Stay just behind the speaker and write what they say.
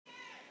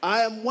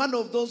I am one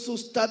of those who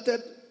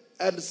started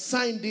and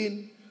signed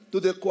in to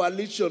the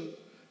coalition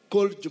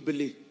called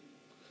Jubilee.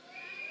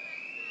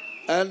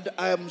 And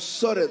I am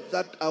sorry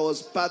that I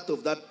was part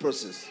of that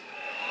process.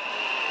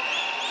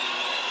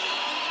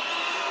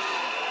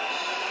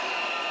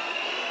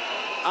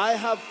 I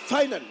have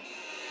finally,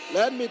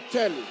 let me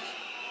tell you,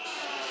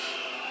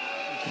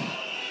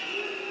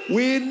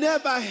 we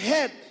never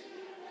had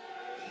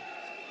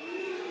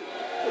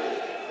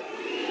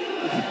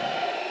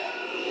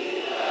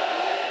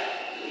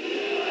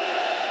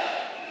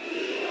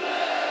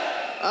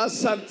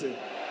Asante.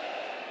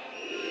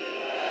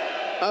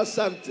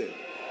 Asante.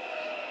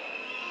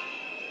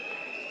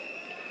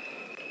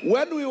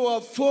 When we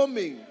were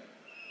forming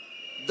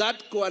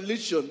that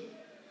coalition,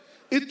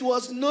 it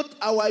was not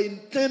our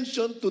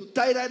intention to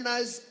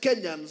tyrannize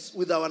Kenyans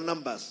with our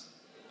numbers.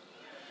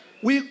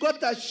 We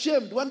got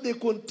ashamed when they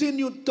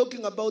continued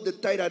talking about the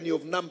tyranny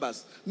of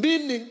numbers,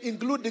 meaning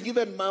including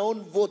even my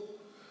own vote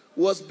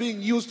was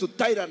being used to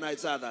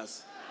tyrannize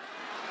others,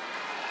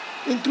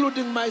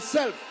 including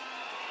myself.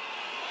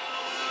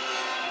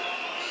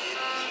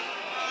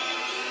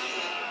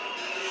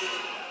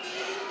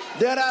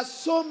 There are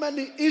so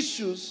many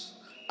issues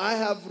I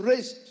have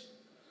raised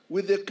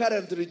with the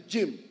current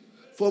regime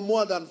for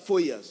more than 4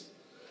 years.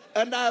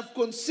 And I have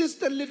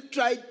consistently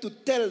tried to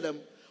tell them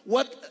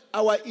what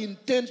our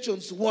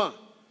intentions were.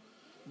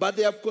 But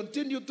they have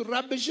continued to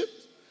rubbish it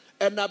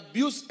and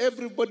abuse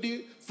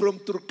everybody from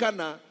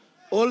Turkana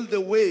all the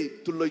way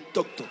to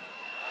Loitoktok.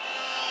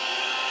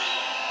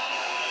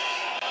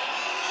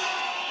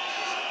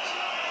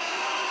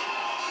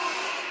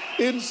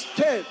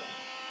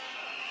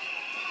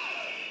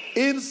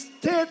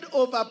 Instead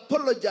of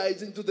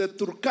apologizing to the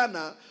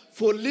Turkana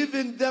for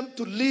leaving them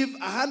to live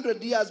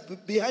 100 years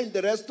behind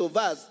the rest of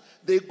us,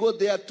 they go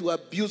there to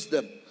abuse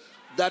them,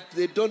 that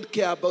they don't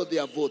care about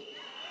their vote.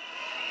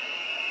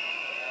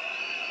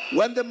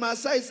 When the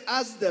Maasais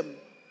ask them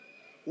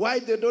why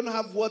they don't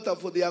have water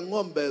for their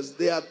ngombes,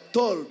 they are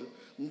told,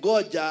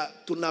 ngoja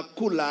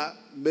tunakula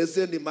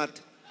mezeni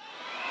mate.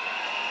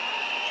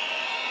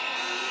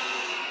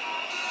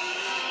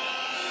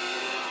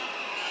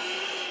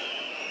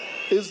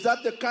 Is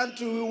that the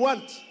country we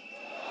want?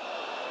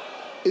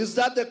 Is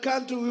that the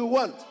country we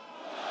want?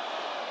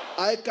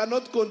 I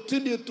cannot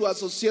continue to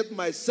associate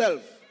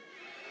myself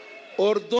or those